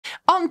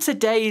On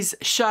today's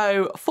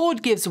show,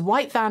 Ford gives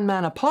white van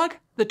man a plug,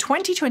 the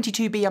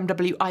 2022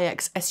 BMW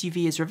iX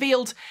SUV is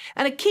revealed,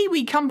 and a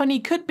Kiwi company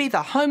could be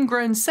the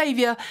homegrown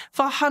saviour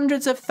for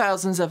hundreds of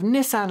thousands of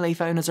Nissan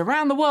Leaf owners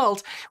around the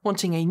world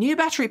wanting a new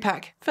battery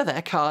pack for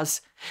their cars.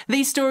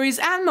 These stories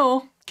and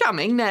more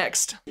coming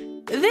next.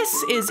 This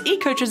is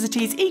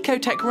Ecotricity's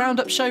ecoTEC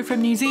roundup show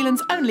from New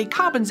Zealand's only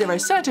carboNZero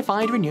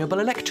certified renewable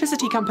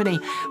electricity company.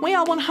 We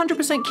are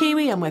 100%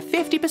 Kiwi and we're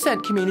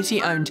 50%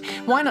 community owned.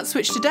 Why not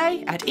switch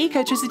today at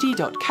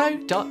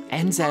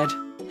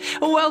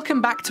ecotricity.co.nz.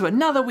 Welcome back to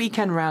another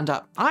weekend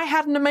roundup. I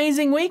had an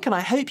amazing week and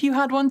I hope you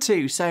had one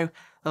too, so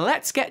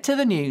let's get to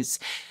the news.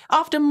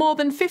 After more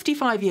than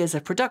 55 years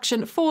of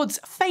production, Ford's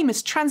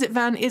famous transit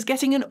van is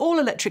getting an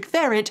all-electric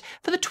variant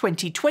for the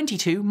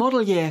 2022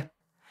 model year.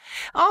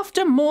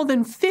 After more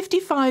than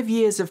 55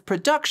 years of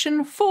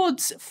production,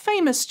 Ford's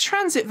famous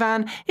transit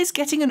van is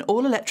getting an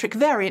all-electric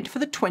variant for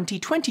the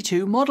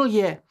 2022 model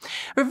year.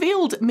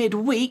 Revealed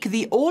midweek,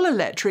 the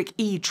all-electric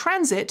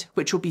e-Transit,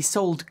 which will be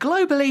sold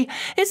globally,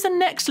 is the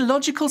next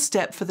logical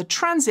step for the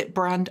Transit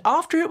brand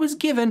after it was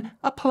given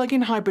a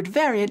plug-in hybrid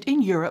variant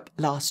in Europe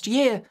last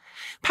year.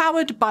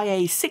 Powered by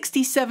a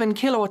 67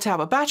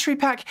 kWh battery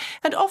pack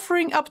and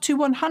offering up to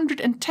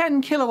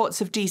 110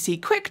 kilowatts of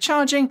DC quick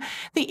charging,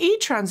 the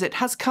e-Transit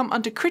has come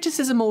under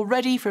criticism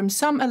already from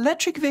some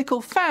electric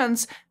vehicle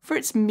fans for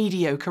its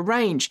mediocre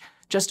range.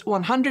 Just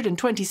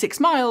 126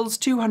 miles,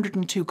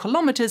 202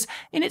 kilometers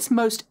in its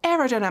most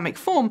aerodynamic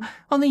form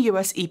on the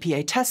US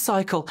EPA test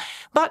cycle.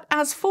 But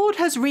as Ford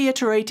has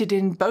reiterated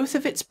in both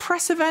of its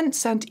press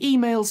events and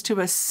emails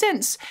to us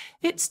since,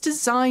 it's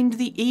designed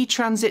the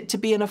e-Transit to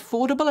be an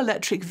affordable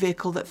electric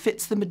vehicle that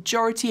fits the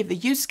majority of the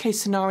use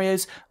case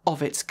scenarios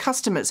of its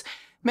customers,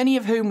 many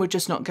of whom would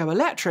just not go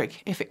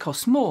electric if it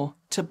costs more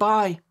to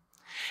buy.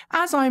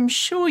 As I'm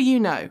sure you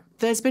know,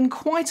 there's been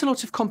quite a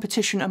lot of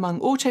competition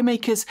among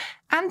automakers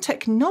and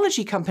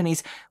technology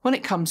companies when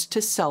it comes to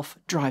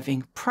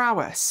self-driving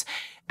prowess.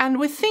 And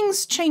with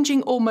things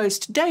changing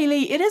almost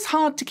daily, it is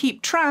hard to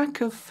keep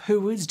track of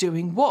who is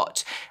doing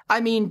what. I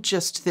mean,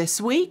 just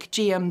this week,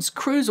 GM's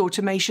Cruise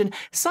Automation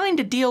signed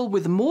a deal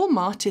with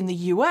Walmart in the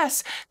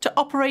US to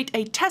operate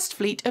a test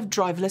fleet of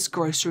driverless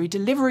grocery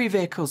delivery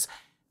vehicles.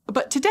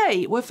 But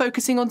today we're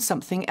focusing on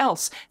something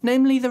else,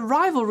 namely the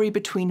rivalry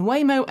between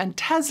Waymo and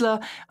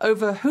Tesla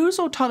over whose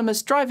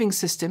autonomous driving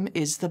system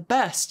is the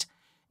best.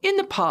 In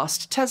the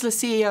past, Tesla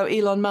CEO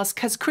Elon Musk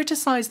has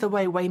criticised the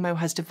way Waymo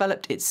has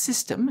developed its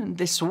system, and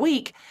this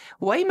week,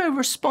 Waymo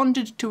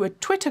responded to a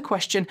Twitter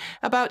question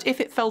about if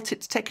it felt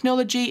its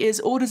technology is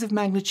orders of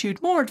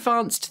magnitude more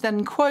advanced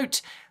than,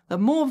 quote, the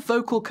more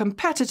vocal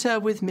competitor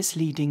with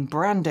misleading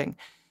branding.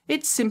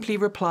 It simply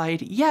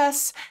replied,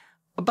 yes.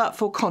 But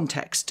for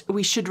context,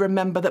 we should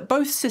remember that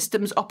both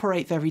systems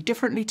operate very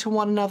differently to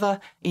one another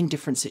in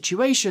different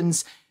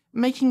situations,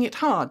 making it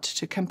hard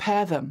to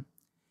compare them.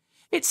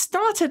 It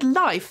started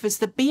life as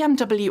the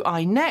BMW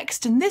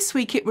iNext, and this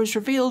week it was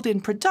revealed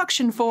in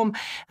production form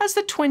as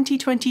the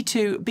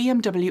 2022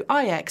 BMW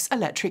iX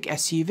electric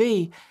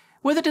SUV.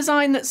 With a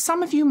design that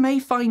some of you may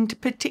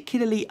find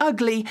particularly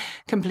ugly,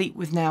 complete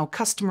with now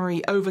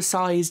customary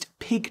oversized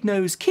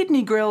pig-nose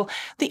kidney grille,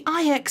 the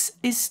iX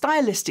is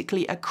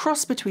stylistically a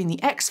cross between the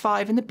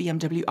X5 and the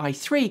BMW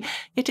i3,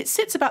 yet it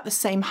sits about the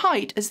same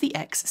height as the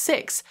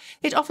X6.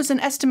 It offers an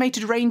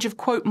estimated range of,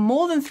 quote,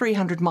 more than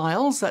 300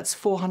 miles, that's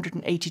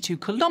 482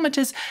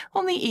 kilometers,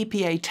 on the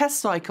EPA test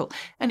cycle,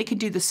 and it can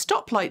do the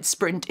stoplight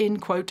sprint in,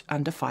 quote,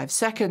 under 5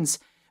 seconds.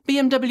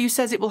 BMW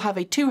says it will have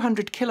a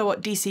 200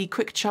 kilowatt DC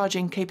quick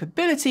charging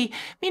capability,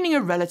 meaning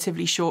a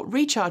relatively short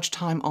recharge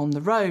time on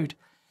the road.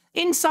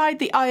 Inside,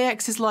 the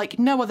iX is like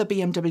no other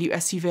BMW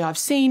SUV I've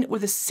seen,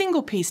 with a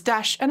single-piece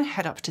dash and a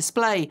head-up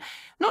display.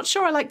 Not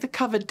sure I like the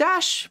covered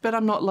dash, but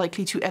I'm not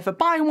likely to ever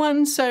buy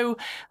one, so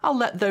I'll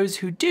let those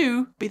who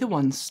do be the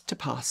ones to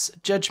pass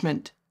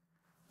judgment.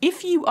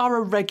 If you are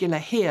a regular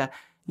here,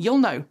 you'll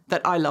know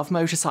that I love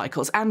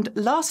motorcycles, and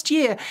last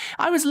year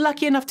I was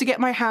lucky enough to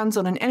get my hands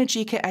on an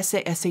Energica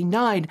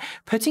SA9,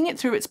 putting it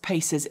through its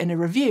paces in a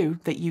review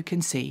that you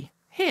can see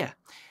here.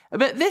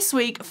 But this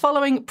week,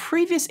 following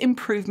previous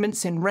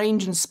improvements in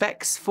range and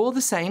specs for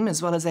the same,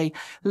 as well as a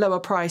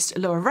lower-priced,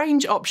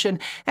 lower-range option,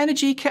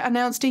 Energica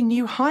announced a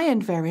new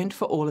high-end variant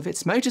for all of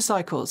its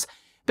motorcycles.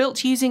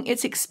 Built using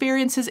its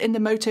experiences in the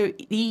Moto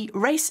E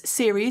race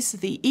series,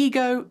 the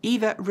Ego,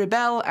 Eva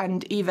Rebel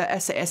and Eva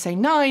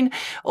SA9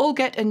 all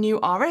get a new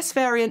RS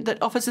variant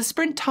that offers a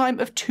sprint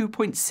time of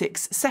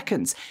 2.6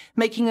 seconds,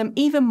 making them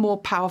even more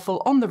powerful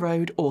on the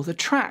road or the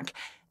track.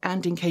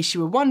 And in case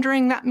you were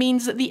wondering, that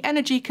means that the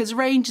Energica's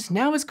range is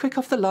now as quick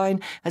off the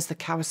line as the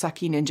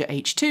Kawasaki Ninja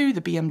H2,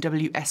 the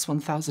BMW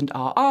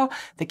S1000RR,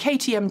 the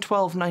KTM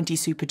 1290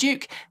 Super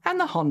Duke and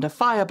the Honda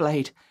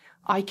Fireblade.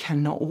 I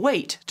cannot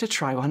wait to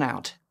try one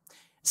out.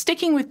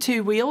 Sticking with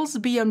two wheels,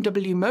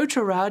 BMW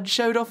Motorrad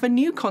showed off a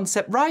new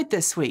concept ride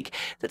this week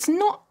that's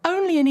not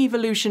only an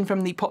evolution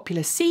from the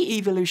popular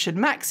C-Evolution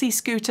Maxi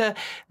scooter,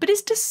 but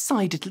is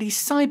decidedly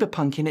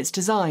cyberpunk in its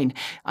design.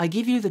 I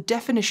give you the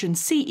definition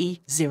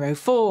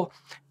CE04.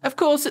 Of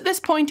course, at this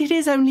point it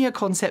is only a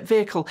concept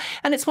vehicle,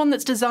 and it's one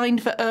that's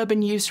designed for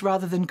urban use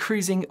rather than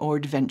cruising or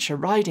adventure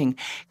riding.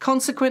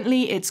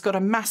 Consequently, it's got a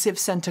massive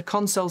centre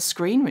console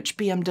screen, which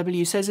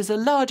BMW says is the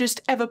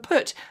largest ever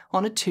put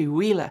on a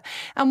two-wheeler.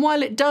 And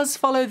while it does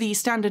follow the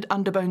standard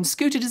underbone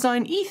scooter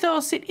design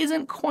ethos, it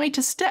isn't quite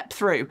a step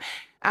through.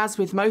 As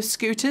with most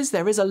scooters,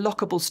 there is a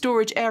lockable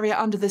storage area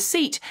under the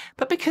seat,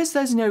 but because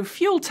there's no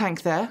fuel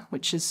tank there,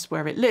 which is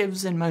where it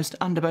lives in most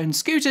underbone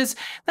scooters,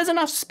 there's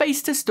enough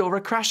space to store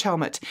a crash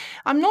helmet.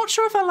 I'm not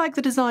sure if I like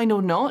the design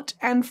or not,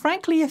 and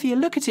frankly, if you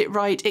look at it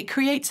right, it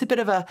creates a bit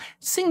of a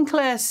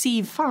Sinclair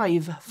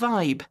C5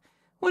 vibe.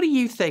 What do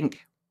you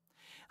think?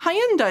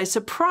 Hyundai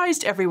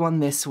surprised everyone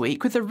this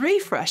week with a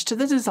refresh to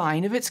the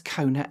design of its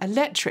Kona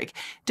Electric,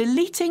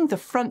 deleting the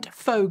front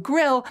faux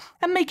grille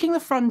and making the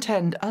front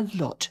end a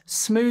lot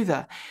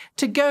smoother.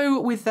 To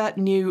go with that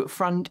new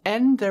front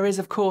end, there is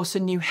of course a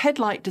new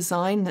headlight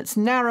design that's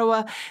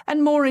narrower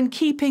and more in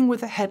keeping with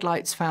the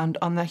headlights found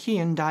on the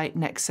Hyundai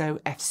Nexo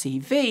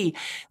FCV.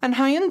 And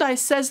Hyundai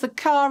says the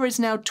car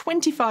is now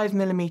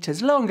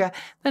 25mm longer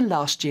than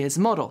last year's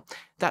model.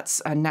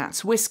 That's a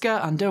gnat's whisker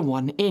under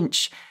 1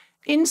 inch.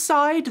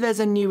 Inside, there's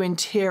a new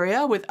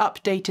interior with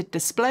updated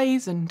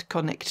displays and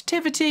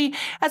connectivity,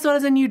 as well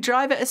as a new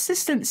driver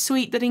assistance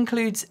suite that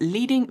includes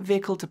leading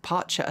vehicle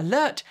departure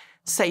alert,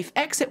 safe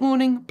exit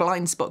warning,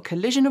 blind spot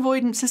collision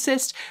avoidance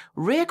assist,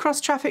 rear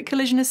cross-traffic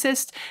collision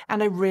assist,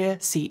 and a rear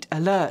seat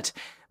alert.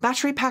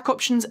 Battery pack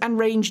options and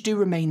range do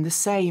remain the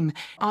same.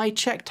 I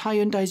checked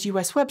Hyundai's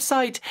US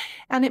website,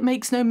 and it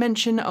makes no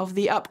mention of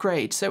the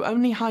upgrade, so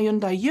only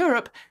Hyundai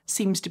Europe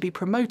seems to be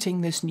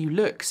promoting this new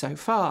look so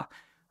far.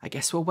 I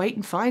guess we'll wait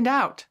and find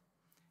out.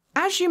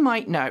 As you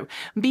might know,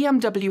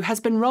 BMW has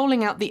been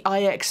rolling out the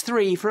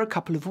iX3 for a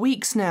couple of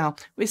weeks now,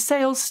 with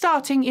sales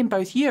starting in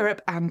both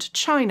Europe and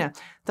China,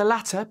 the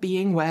latter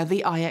being where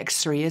the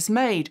iX3 is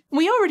made.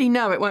 We already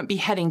know it won't be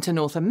heading to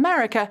North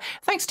America,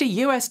 thanks to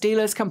US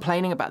dealers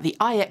complaining about the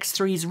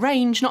iX3's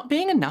range not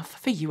being enough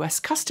for US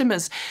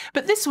customers.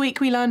 But this week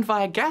we learned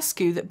via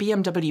Gasku that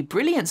BMW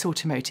Brilliance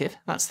Automotive,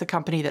 that's the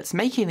company that's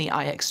making the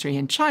iX3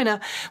 in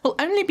China, will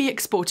only be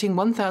exporting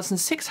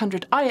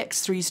 1,600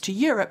 iX3s to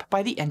Europe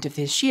by the end of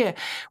this year,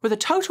 with a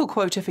total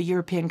quota for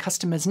European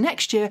customers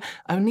next year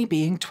only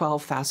being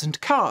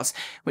 12,000 cars,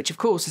 which of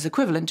course is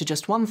equivalent to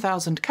just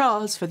 1,000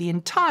 cars for the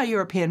entire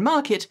European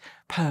market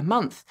per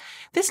month.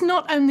 This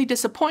not only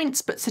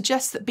disappoints, but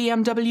suggests that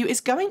BMW is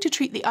going to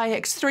treat the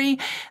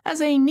iX3 as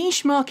a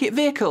niche market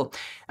vehicle.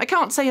 I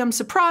can't say I'm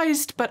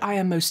surprised, but I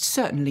am most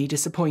certainly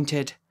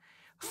disappointed.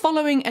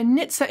 Following a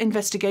NHTSA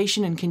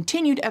investigation and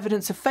continued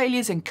evidence of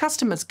failures in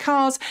customers'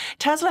 cars,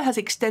 Tesla has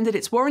extended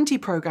its warranty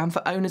program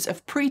for owners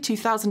of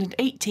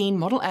pre-2018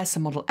 Model S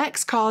and Model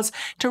X cars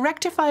to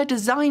rectify a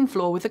design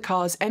flaw with the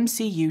car's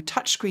MCU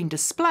touchscreen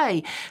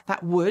display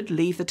that would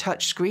leave the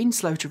touchscreen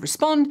slow to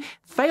respond,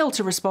 fail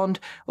to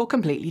respond, or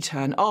completely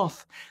turn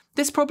off.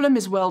 This problem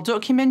is well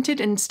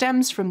documented and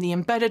stems from the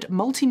embedded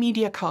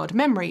multimedia card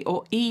memory,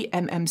 or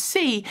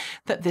eMMC,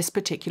 that this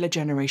particular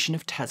generation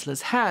of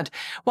Teslas had.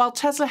 While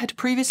Tesla had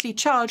previously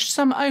charged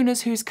some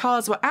owners whose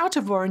cars were out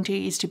of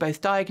warranties to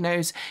both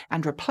diagnose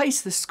and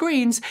replace the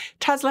screens,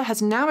 Tesla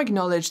has now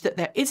acknowledged that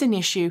there is an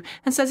issue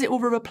and says it will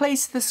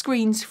replace the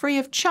screens free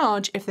of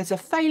charge if there's a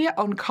failure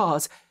on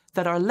cars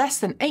that are less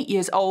than 8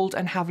 years old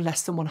and have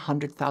less than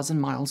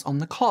 100,000 miles on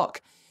the clock.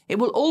 It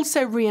will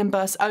also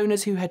reimburse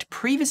owners who had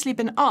previously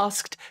been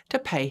asked to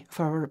pay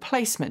for a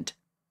replacement.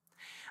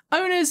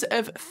 Owners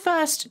of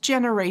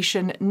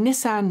first-generation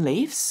Nissan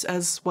Leafs,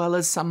 as well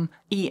as some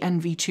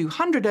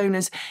ENV200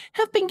 owners,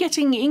 have been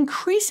getting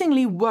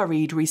increasingly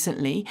worried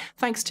recently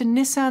thanks to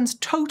Nissan's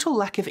total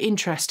lack of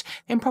interest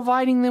in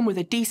providing them with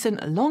a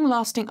decent,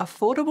 long-lasting,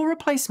 affordable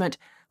replacement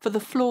for the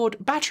flawed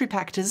battery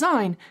pack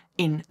design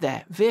in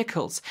their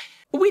vehicles.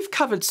 We've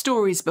covered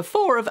stories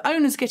before of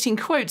owners getting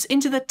quotes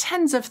into the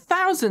tens of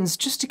thousands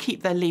just to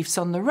keep their Leafs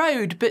on the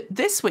road, but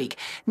this week,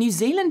 New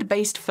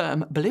Zealand-based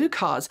firm Blue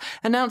Cars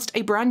announced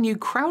a brand new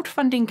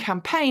crowdfunding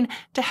campaign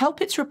to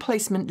help its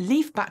replacement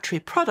Leaf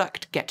battery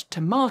product get to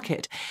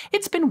market.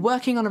 It's been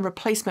working on a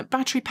replacement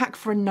battery pack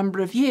for a number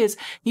of years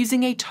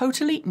using a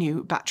totally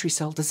new battery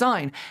cell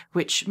design,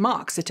 which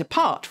marks it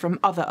apart from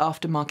other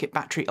aftermarket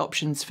battery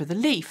options for the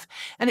Leaf,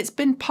 and it's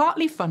been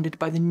partly funded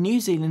by the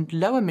New Zealand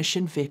Low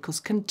Emission Vehicles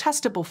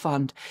Contestable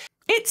Fund.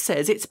 It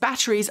says its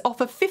batteries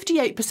offer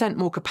 58%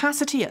 more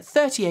capacity at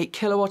 38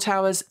 kilowatt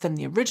hours than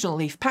the original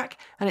Leaf pack,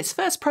 and its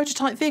first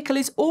prototype vehicle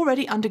is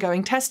already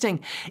undergoing testing.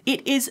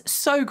 It is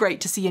so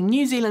great to see a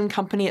New Zealand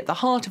company at the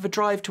heart of a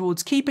drive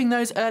towards keeping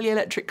those early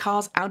electric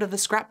cars out of the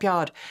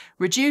scrapyard.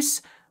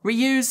 Reduce,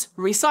 reuse,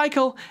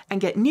 recycle,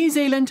 and get New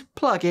Zealand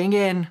plugging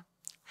in.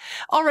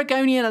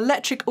 Oregonian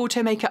electric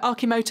automaker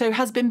Arcimoto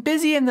has been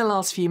busy in the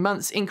last few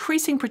months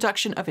increasing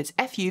production of its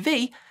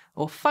FUV,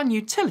 or fun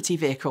utility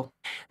vehicle.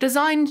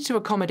 Designed to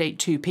accommodate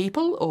 2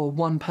 people, or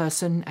 1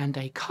 person and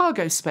a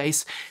cargo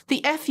space,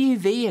 the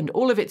FUV and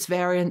all of its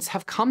variants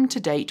have come to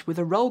date with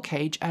a roll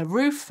cage, a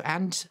roof,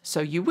 and,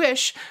 so you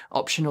wish,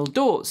 optional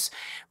doors.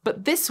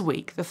 But this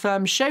week, the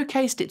firm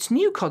showcased its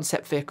new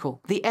concept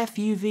vehicle, the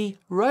FUV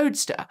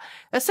Roadster.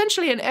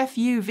 Essentially an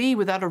FUV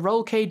without a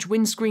roll cage,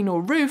 windscreen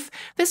or roof,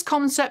 this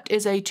concept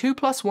is a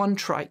 2+1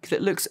 trike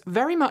that looks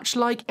very much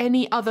like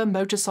any other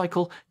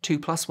motorcycle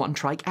 2+1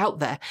 trike out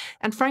there.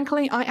 And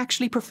frankly, I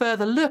actually prefer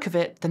the look of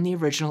it than the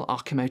original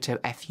Arcimoto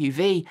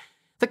FUV.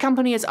 The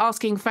company is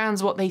asking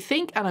fans what they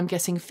think, and I'm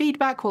guessing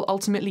feedback will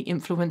ultimately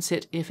influence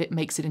it if it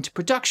makes it into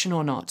production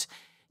or not.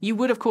 You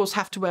would of course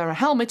have to wear a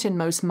helmet in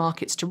most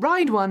markets to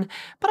ride one,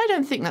 but I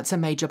don't think that's a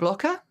major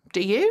blocker,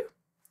 do you?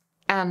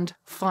 And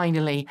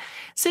finally,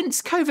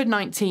 since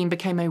COVID-19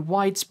 became a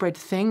widespread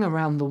thing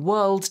around the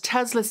world,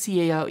 Tesla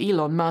CEO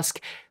Elon Musk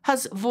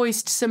has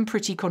voiced some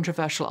pretty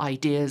controversial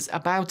ideas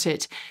about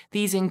it.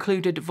 These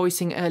included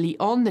voicing early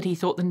on that he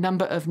thought the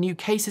number of new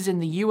cases in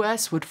the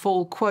US would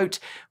fall, quote,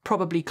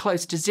 probably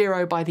close to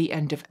 0 by the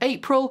end of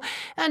April,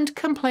 and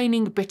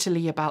complaining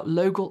bitterly about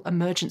local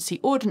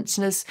emergency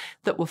ordinances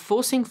that were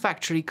forcing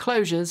factory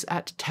closures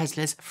at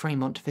Tesla's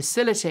Fremont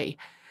facility.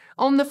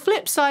 On the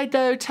flip side,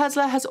 though,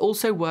 Tesla has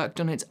also worked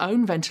on its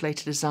own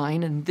ventilator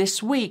design, and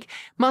this week,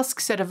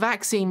 Musk said a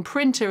vaccine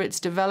printer it's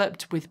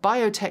developed with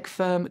biotech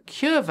firm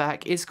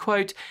CureVac is,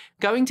 quote,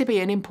 going to be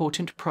an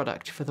important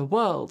product for the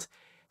world.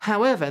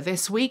 However,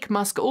 this week,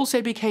 Musk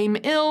also became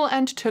ill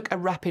and took a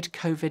rapid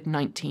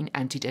COVID-19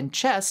 antigen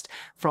test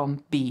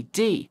from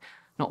BD.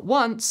 Not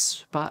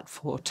once, but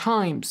 4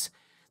 times.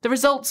 The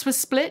results were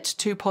split,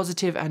 2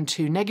 positive and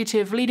 2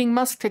 negative, leading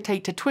Musk to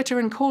take to Twitter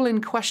and call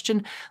in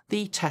question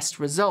the test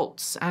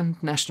results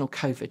and national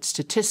COVID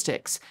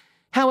statistics.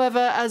 However,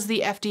 as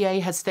the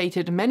FDA has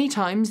stated many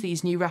times,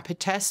 these new rapid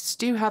tests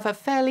do have a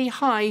fairly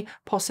high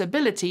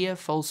possibility of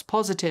false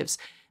positives,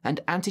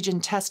 and antigen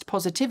test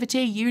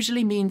positivity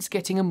usually means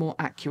getting a more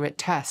accurate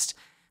test.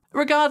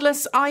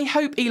 Regardless, I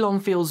hope Elon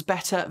feels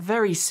better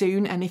very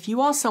soon, and if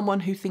you are someone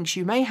who thinks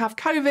you may have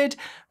COVID,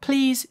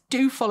 please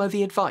do follow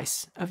the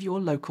advice of your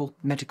local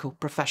medical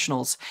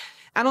professionals.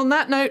 And on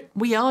that note,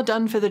 we are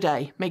done for the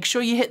day. Make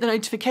sure you hit the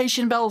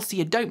notification bell so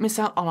you don't miss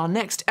out on our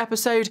next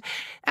episode.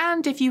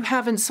 And if you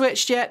haven't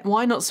switched yet,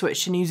 why not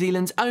switch to New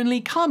Zealand's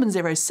only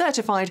carboNZero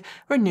certified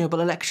renewable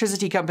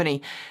electricity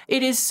company?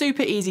 It is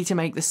super easy to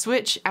make the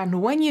switch,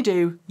 and when you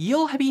do,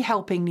 you'll be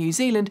helping New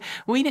Zealand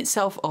wean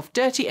itself off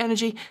dirty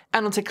energy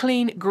and onto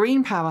clean,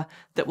 green power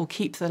that will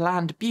keep the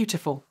land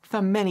beautiful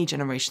for many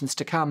generations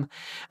to come.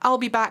 I'll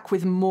be back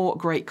with more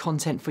great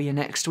content for you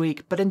next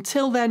week, but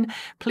until then,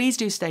 please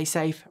do stay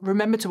safe,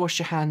 remember to wash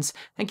your hands,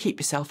 and keep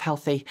yourself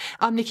healthy.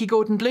 I'm Nikki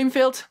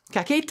Gordon-Bloomfield.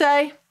 Ka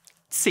kite!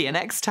 See you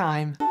next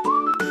time.